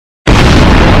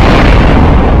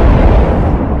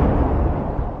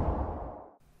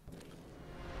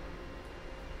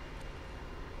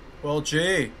Well,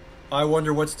 gee, I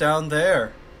wonder what's down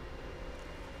there.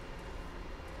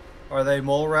 Are they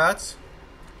mole rats?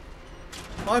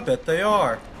 I bet they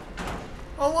are.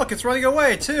 Oh look, it's running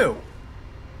away too.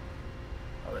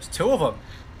 Oh, there's two of them.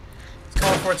 It's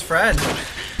calling for its friend.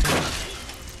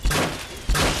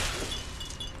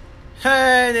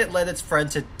 And it led its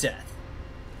friend to death.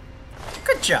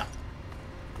 Good job.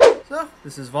 So,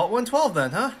 this is Vault 112 then,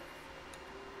 huh?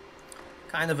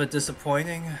 Kind of a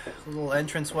disappointing little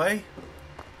entranceway.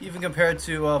 Even compared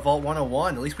to Vault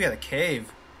 101, at least we had a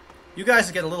cave. You guys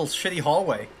get a little shitty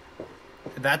hallway.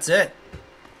 And that's it.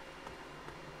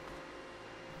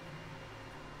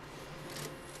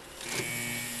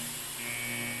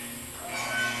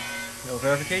 No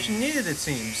verification needed, it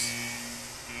seems.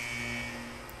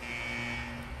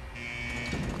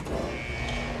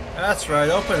 That's right,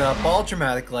 open up, all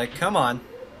dramatic like. Come on.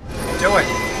 Do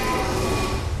it.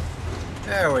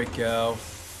 There we go.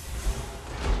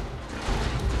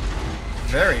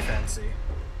 Very fancy.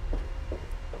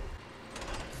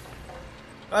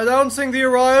 Announcing the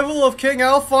arrival of King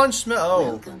Alphonse Smith. Oh.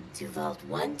 Welcome to Vault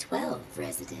 112,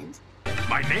 resident.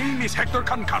 My name is Hector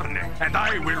Carne, and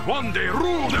I will one day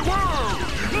rule the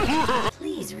world!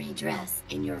 Please redress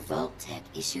in your Vault Tech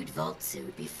issued Vault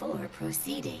suit before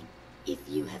proceeding. If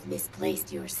you have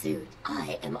misplaced your suit,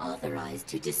 I am authorized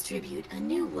to distribute a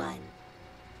new one.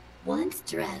 Once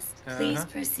dressed, please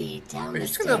proceed down the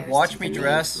stairs. You're just gonna watch me to the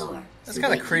dress? main floor, That's so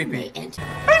kind of that you creepy. may enter.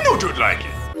 I knew you'd like it!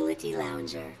 Tranquility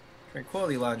Lounger.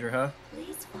 Tranquility Lounger, huh?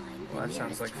 Please find Well, the that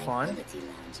sounds nearest like fun. Tranquility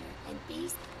Lounger and be...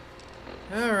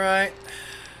 Alright.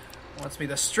 Wants me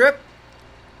to strip.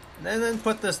 And then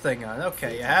put this thing on.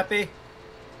 Okay, you happy?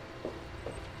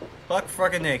 Buck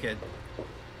fucking naked.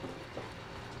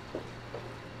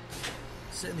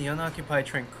 Sit in the unoccupied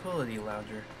Tranquility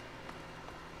Lounger.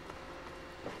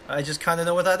 I just kind of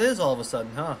know what that is all of a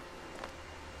sudden, huh?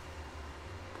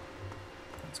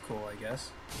 That's cool, I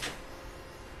guess.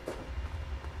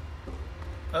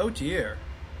 Oh dear.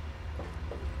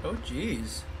 Oh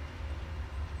jeez.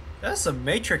 That's some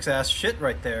Matrix-ass shit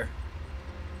right there.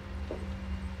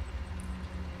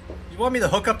 You want me to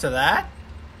hook up to that?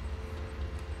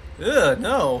 Ugh,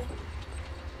 no.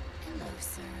 Hello,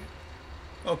 sir.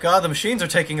 Oh god, the machines are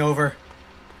taking over.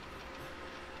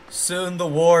 Soon the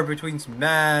war between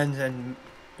man and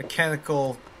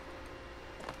mechanical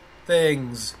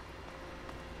things.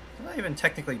 They're not even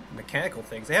technically mechanical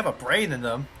things. They have a brain in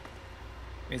them.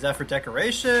 Is that for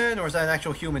decoration, or is that an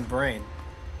actual human brain?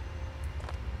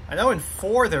 I know in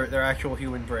 4 they're actual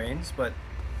human brains, but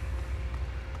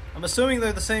I'm assuming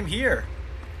they're the same here.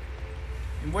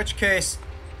 In which case,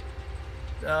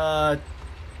 those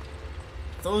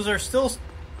are still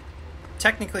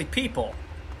technically people,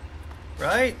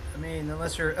 right? I mean,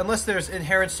 unless there's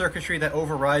inherent circuitry that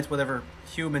overrides whatever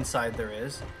human side there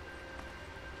is.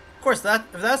 Of course, if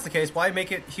that's the case, why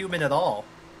make it human at all?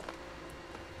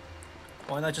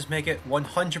 Why not just make it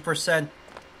 100%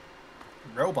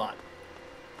 robot?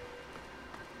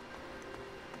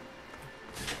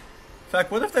 In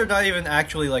fact, what if they're not even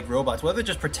actually like robots? What if they're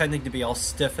just pretending to be all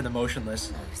stiff and emotionless?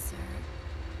 Hello, sir.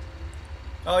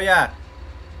 Oh yeah.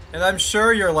 And I'm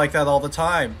sure you're like that all the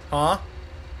time, huh?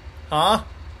 Huh?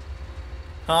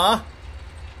 Huh?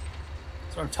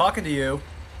 So I'm talking to you.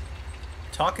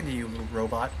 I'm talking to you, little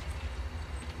robot.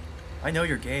 I know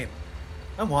your game.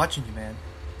 I'm watching you, man.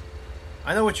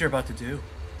 I know what you're about to do.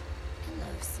 Hello,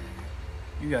 sir.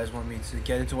 You guys want me to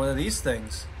get into one of these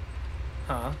things.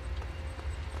 Huh?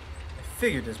 I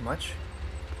figured as much.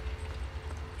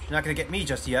 You're not gonna get me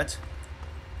just yet.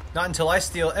 Not until I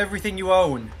steal everything you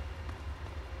own.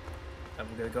 And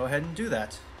we're gonna go ahead and do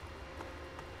that.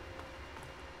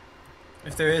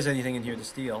 If there is anything in here to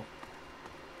steal.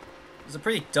 It's a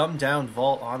pretty dumbed down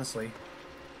vault, honestly.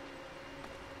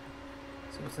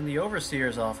 So it's in the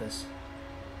Overseer's office.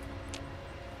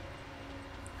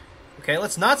 Okay,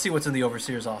 let's not see what's in the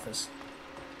Overseer's office.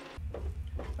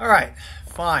 Alright,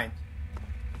 fine.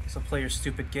 Guess I'll play your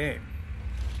stupid game.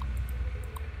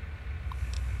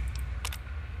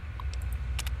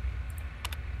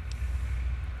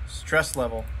 Stress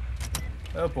level.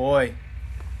 Oh boy.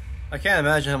 I can't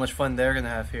imagine how much fun they're gonna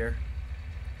have here.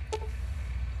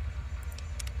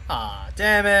 Ah,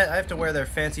 damn it. I have to wear their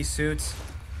fancy suits.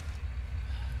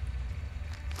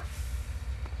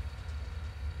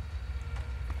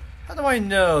 How do I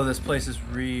know this place is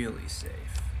really safe?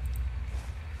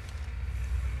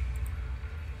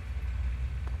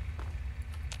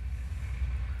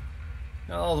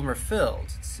 Not all of them are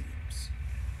filled, it seems.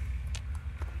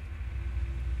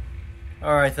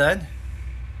 Alright then.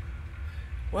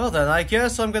 Well then, I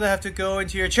guess I'm gonna have to go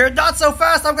into your chair. Not so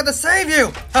fast! I'm gonna save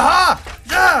you! Haha!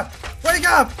 Yeah! Wake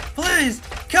up! Please!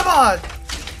 Come on!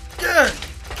 Get!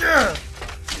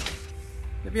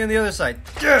 Maybe on the other side.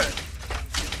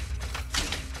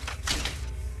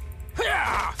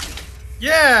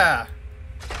 Yeah!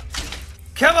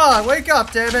 Come on! Wake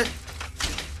up, damn it!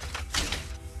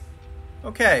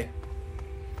 Okay.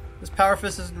 This Power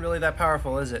Fist isn't really that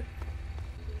powerful, is it?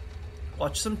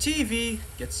 Watch some TV,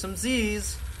 get some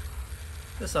Z's.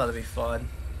 This ought to be fun.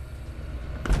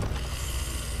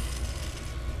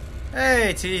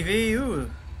 Hey, TV. Ooh.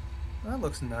 That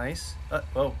looks nice.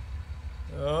 Oh.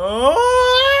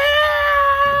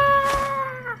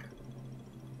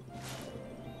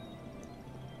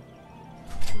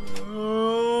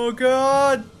 Oh,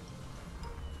 God.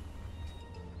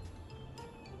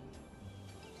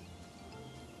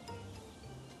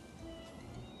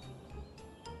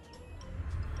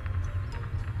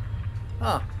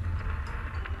 Huh.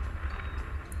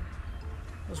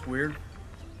 That's weird.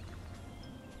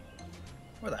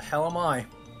 Where the hell am I?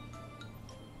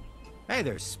 Hey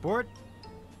there, sport.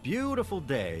 Beautiful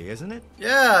day, isn't it?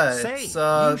 Yeah, Say, it's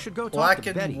you should go talk black to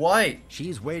and Betty. white.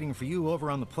 She's waiting for you over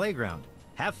on the playground.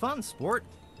 Have fun, sport.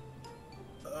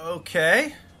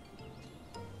 Okay.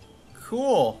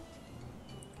 Cool.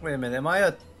 Wait a minute, am I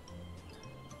a...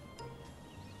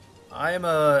 I am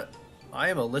a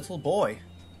little boy.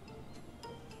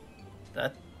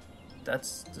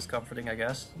 That's discomforting, I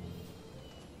guess.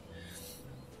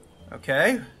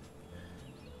 Okay.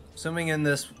 Assuming in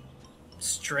this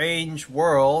strange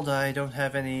world, I don't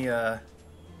have any,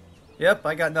 Yep,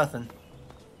 I got nothing.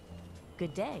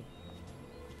 Good day.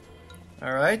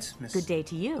 Alright, Miss Good day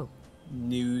to you.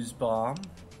 News Bomb.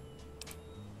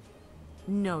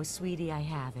 No, sweetie, I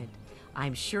haven't.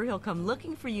 I'm sure he'll come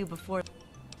looking for you before...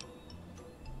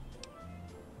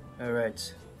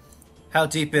 Alright. How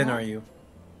deep in are you?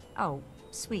 Oh,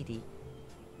 sweetie.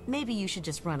 Maybe you should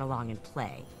just run along and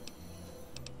play.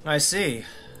 I see.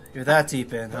 You're that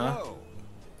deep in, huh? Hello.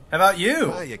 How about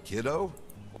you? Hiya, kiddo.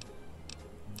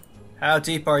 How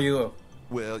deep are you?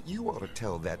 Well, you ought to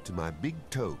tell that to my big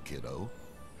toe, kiddo.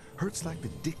 Hurts like the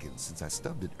dickens since I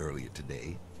stubbed it earlier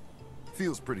today.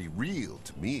 Feels pretty real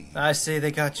to me. I see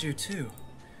they got you too.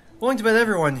 Willing to bet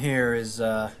everyone here is,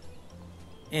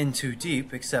 in too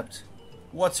deep, except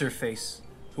what's-her-face,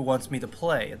 who wants me to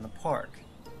play in the park.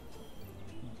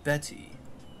 Betty.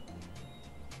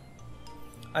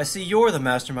 I see you're the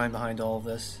mastermind behind all of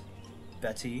this,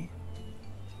 Betty.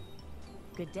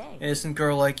 Good day. Innocent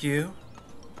girl like you.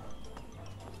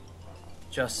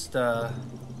 Just, you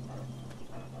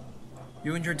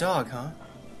and your dog, huh?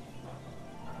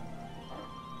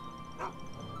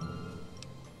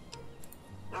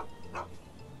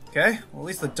 Okay, well at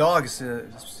least the dog is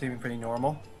seeming pretty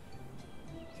normal.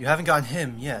 You haven't gotten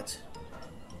him yet.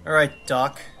 Alright,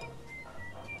 Doc.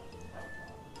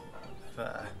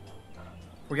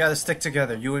 We gotta stick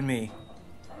together, you and me.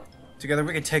 Together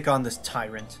we can take on this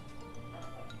tyrant.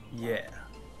 Yeah.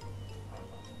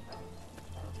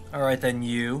 Alright then,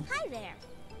 you. Hi there.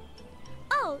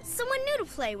 Oh, someone new to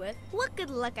play with. What good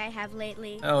luck I have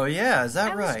lately. Oh yeah, is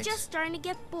that I right? was just starting to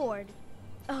get bored.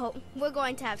 Oh, we're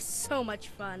going to have so much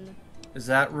fun. Is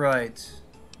that right?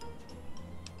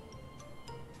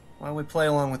 Why don't we play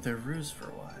along with their ruse for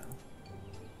a while?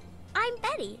 I'm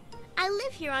Betty. I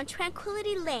live here on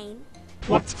Tranquility Lane.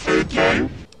 What's the game?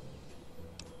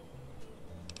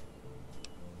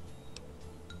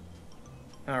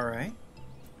 Alright.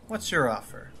 What's your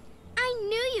offer? I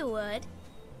knew you would.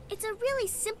 It's a really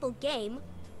simple game.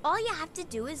 All you have to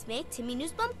do is make Timmy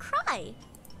Newsbum cry.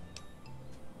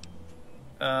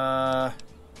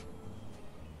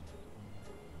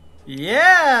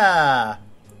 Yeah!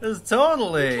 This is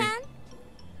totally... You can?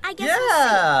 I guess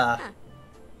Yeah! we'll see. Huh.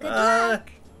 Good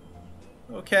luck.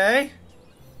 Okay.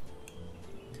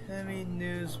 Timmy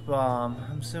Newsbomb.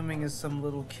 I'm assuming is some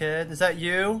little kid. Is that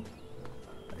you?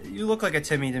 You look like a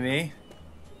Timmy to me.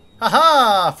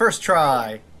 Haha! First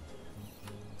try!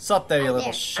 Sup there, you Hi little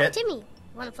there. shit. I'm Timmy.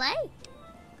 Wanna play?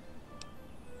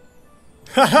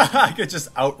 I could just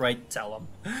outright tell him.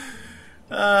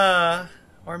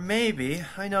 Or maybe,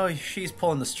 I know she's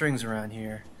pulling the strings around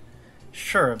here.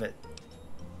 Sure of it.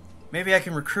 Maybe I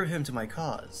can recruit him to my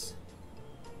cause.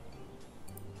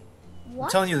 What?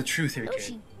 I'm telling you the truth here, No, kid.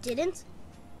 she didn't.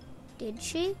 Did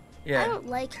she? Yeah. I don't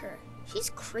like her. She's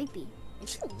creepy. And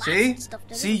she laughs See? at stuff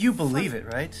that See, isn't you believe funny.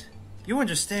 it, right? You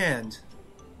understand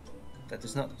that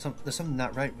there's something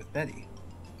not right with Betty.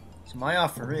 So my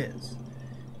offer is,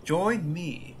 join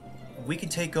me, and we can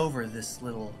take over this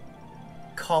little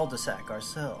cul-de-sac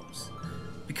ourselves.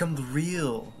 Become the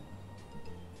real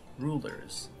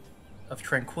rulers of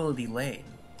Tranquility Lane.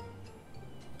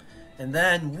 And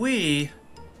then we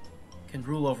can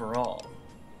rule over all.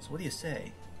 So what do you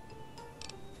say?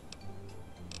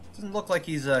 Doesn't look like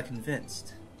he's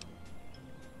convinced.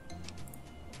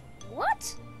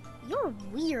 What? You're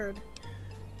weird.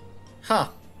 Huh.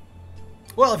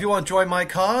 Well, if you want to join my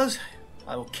cause,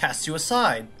 I will cast you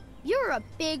aside. You're a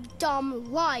big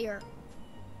dumb liar.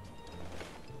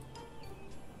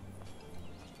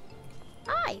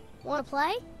 Hi, wanna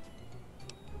play?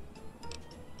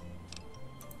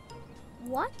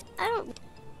 What? I don't...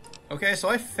 Okay, so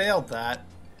I failed that.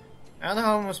 I don't know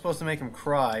how I'm supposed to make him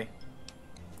cry.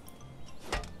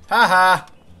 Haha!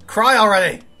 Cry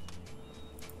already!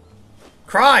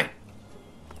 Cry!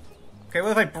 Okay,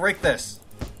 what if I break this?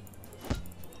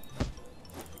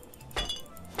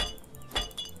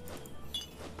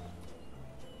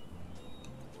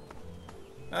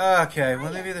 Okay,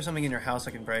 well maybe there's something in your house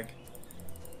I can break.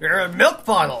 Your milk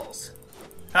bottles!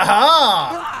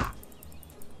 Haha!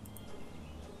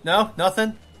 No?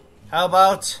 Nothing? How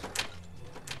about...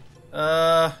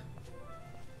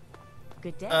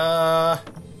 Good day. You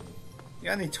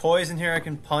got any toys in here I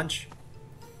can punch?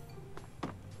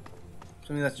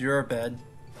 Something that's your bed.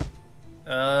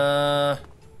 Yeah,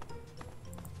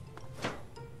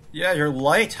 your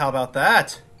light, how about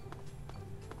that?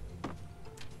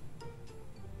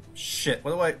 Shit,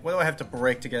 what do I have to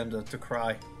break to get him to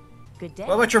cry? Good day.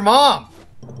 What about your mom?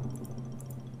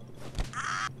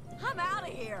 I'm out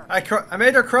of here. I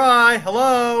made her cry.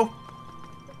 Hello?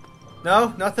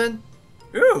 No? Nothing?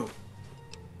 Ooh.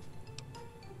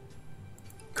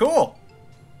 Cool.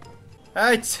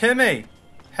 Hey, Timmy.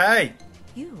 Hey.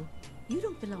 You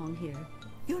don't belong here.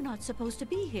 You're not supposed to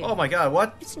be here. Oh my god,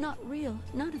 what? It's not real.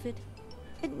 None of it.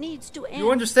 It needs to end.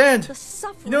 You understand? The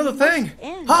suffering You know the thing. must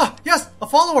end. Ah, yes, a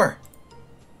follower.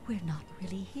 We're not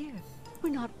really here. We're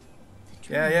not. The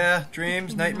dream. Yeah,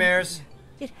 dreams, It cannot nightmares.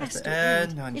 be. It has At to the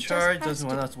end, end. on It just charge, has doesn't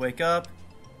to. want us to wake up.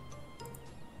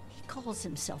 He calls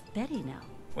himself Betty now.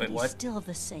 Wait, but what? He's still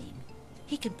the same.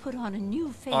 He can put on a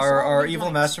new face. Our all he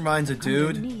evil likes. mastermind's a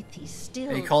dude. Underneath, he's still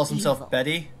And he calls himself evil.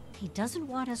 Betty. He doesn't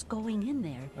want us going in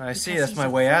there. I see, because that's he's my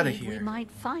way out of afraid here. We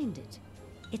might find it.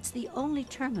 It's the only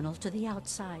terminal to the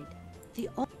outside. The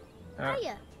only.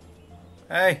 Hiya.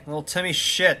 Hey, little Timmy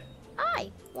shit.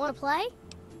 Hi, wanna play?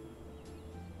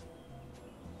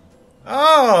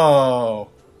 Oh!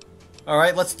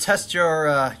 Alright, let's test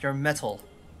your metal.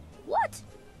 What?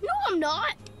 No, I'm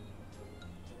not.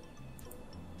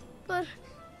 But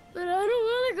I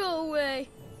don't wanna go away.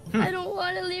 I don't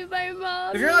wanna leave my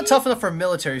mom. If you're not tough enough for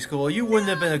military school, you wouldn't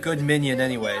have been a good minion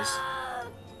anyways.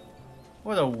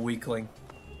 What a weakling.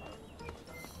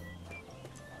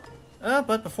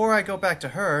 But before I go back to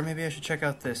her, maybe I should check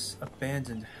out this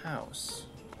abandoned house.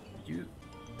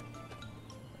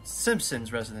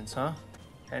 Simpson's residence, huh?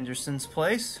 Henderson's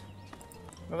place?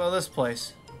 What about this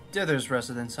place? Dither's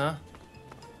residence, huh?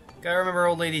 Gotta remember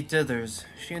old lady Dithers.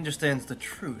 She understands the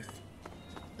truth.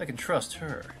 I can trust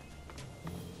her.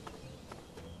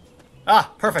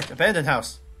 Ah, perfect. Abandoned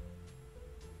house.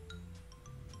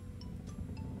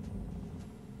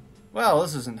 Well,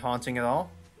 this isn't haunting at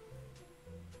all.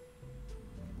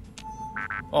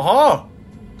 Oh-ho!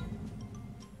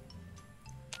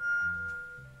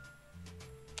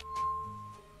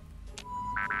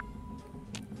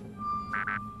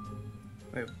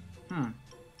 Wait,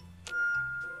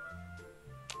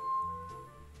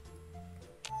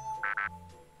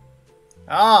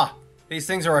 Ah! These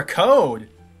things are a code!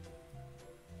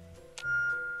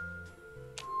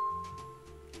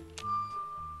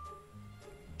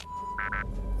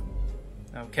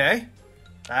 Okay.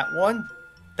 That one.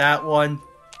 That one.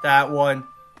 That one.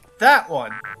 That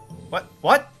one! What?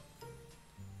 What?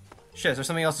 Shit, is there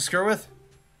something else to screw with?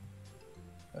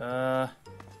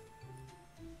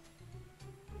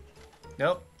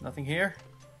 Nope, nothing here.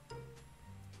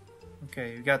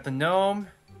 Okay, you got the gnome.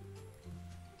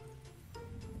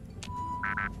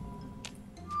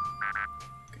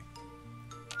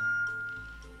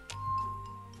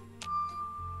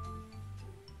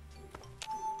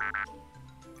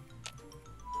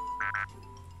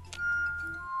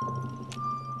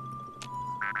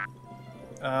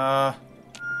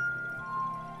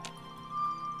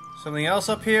 Something else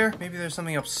up here? Maybe there's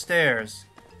something upstairs.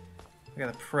 I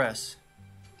gotta press.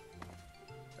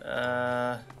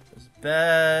 There's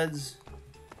beds.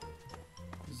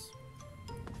 There's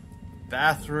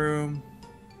bathroom.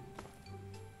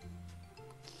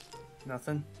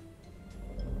 Nothing.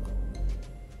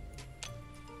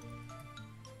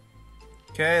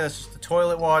 Okay, that's just the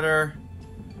toilet water.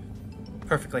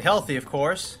 Perfectly healthy, of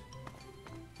course.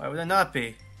 Why would it not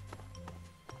be?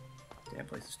 Damn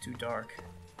place is too dark.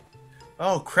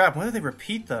 Oh crap, when do they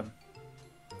repeat them?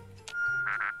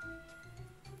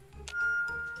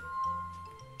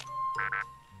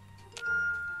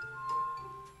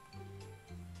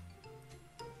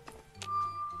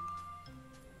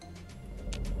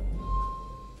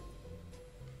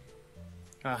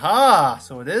 Aha!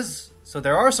 So it is. So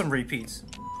there are some repeats.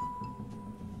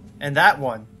 And that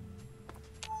one.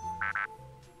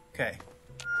 Okay.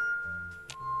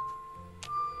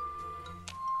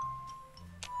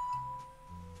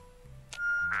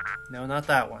 No, not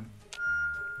that one.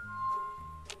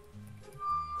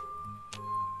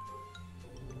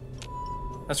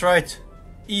 That's right,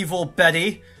 evil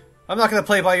Betty. I'm not gonna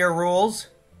play by your rules.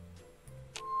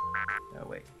 Oh,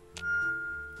 wait.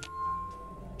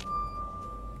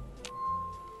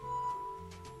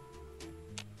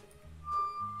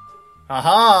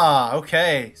 Aha!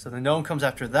 Okay, so the gnome comes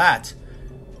after that.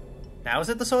 Now is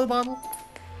it the soda bottle?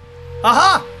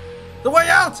 Aha! The way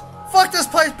out! Fuck this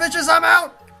place, bitches! I'm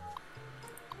out!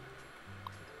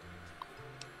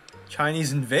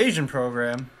 Chinese invasion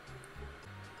program.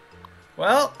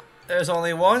 Well, there's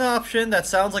only one option that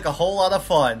sounds like a whole lot of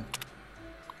fun.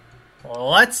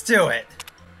 Let's do it!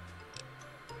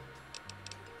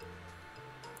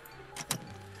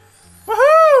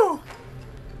 Woohoo!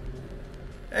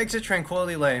 Exit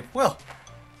Tranquility Lane. Well,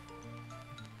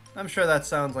 I'm sure that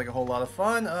sounds like a whole lot of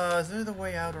fun. Is there the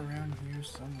way out around here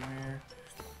somewhere?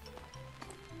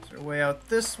 Is there a way out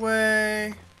this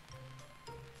way?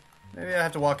 Maybe I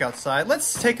have to walk outside.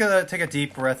 Let's take a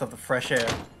deep breath of the fresh air.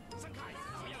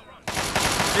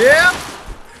 Yeah!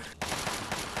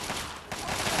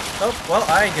 Oh, well,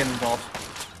 I ain't getting involved.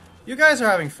 You guys are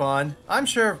having fun. I'm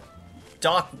sure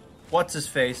Doc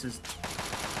What's-His-Face is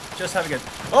just having a...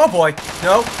 Oh boy!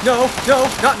 No, no, no!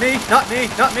 Not me! Not me!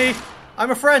 Not me!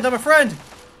 I'm a friend! I'm a friend!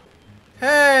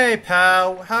 Hey,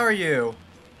 pal! How are you?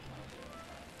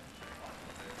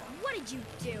 What did you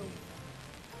do?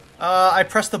 I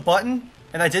pressed the button,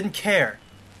 and I didn't care.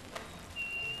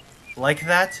 Like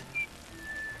that?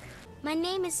 My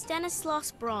name is Stanislaus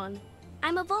Braun.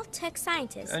 I'm a Vault-Tec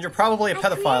scientist. And you're probably a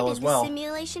pedophile as well. I created the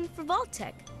simulation for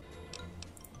Vault-Tec.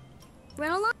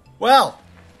 Run along. Well,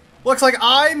 looks like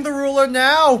I'm the ruler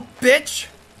now, bitch!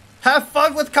 Have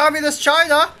fun with communist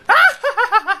China!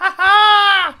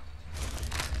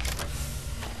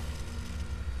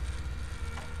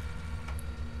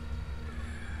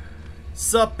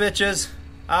 Sup, bitches?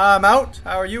 I'm out.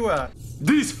 How are you,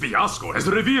 This fiasco has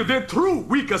revealed the true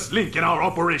weakest link in our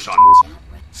operation.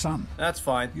 Son, That's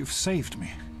fine. you've saved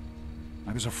me.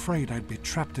 I was afraid I'd be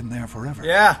trapped in there forever.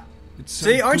 Yeah. It's so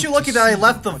See, aren't good you lucky to that I see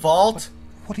left you, the but vault?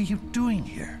 What are you doing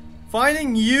here?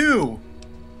 Finding you!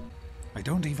 I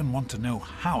don't even want to know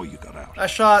how you got out. I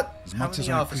shot As how much many as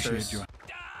I officers? appreciate your...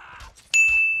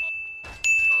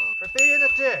 For being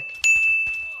a dick.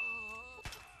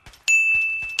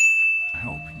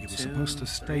 help, you were supposed to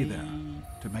stay there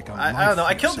to make a I life don't know.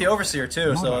 I for killed the yourself. overseer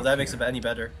too, Not so out that makes it here. any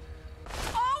better.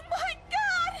 Oh my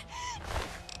god!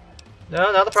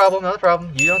 No, not a problem, not a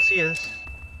problem. You don't see this.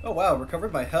 Oh wow,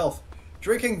 recovered my health.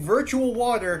 Drinking virtual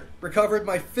water recovered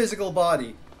my physical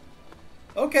body.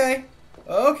 Okay.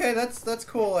 Okay, that's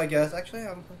cool, I guess. Actually,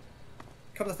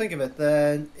 come to think of it,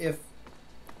 then if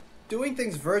doing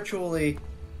things virtually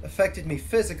affected me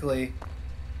physically,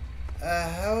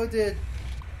 how did...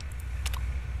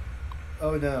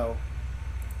 Oh no.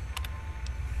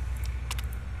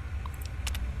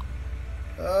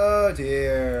 Oh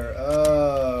dear.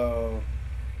 Oh.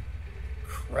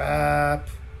 Crap.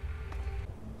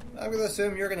 I'm gonna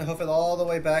assume you're gonna hoof it all the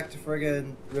way back to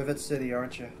friggin' Rivet City,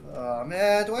 aren't you? Oh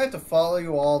man, do I have to follow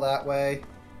you all that way?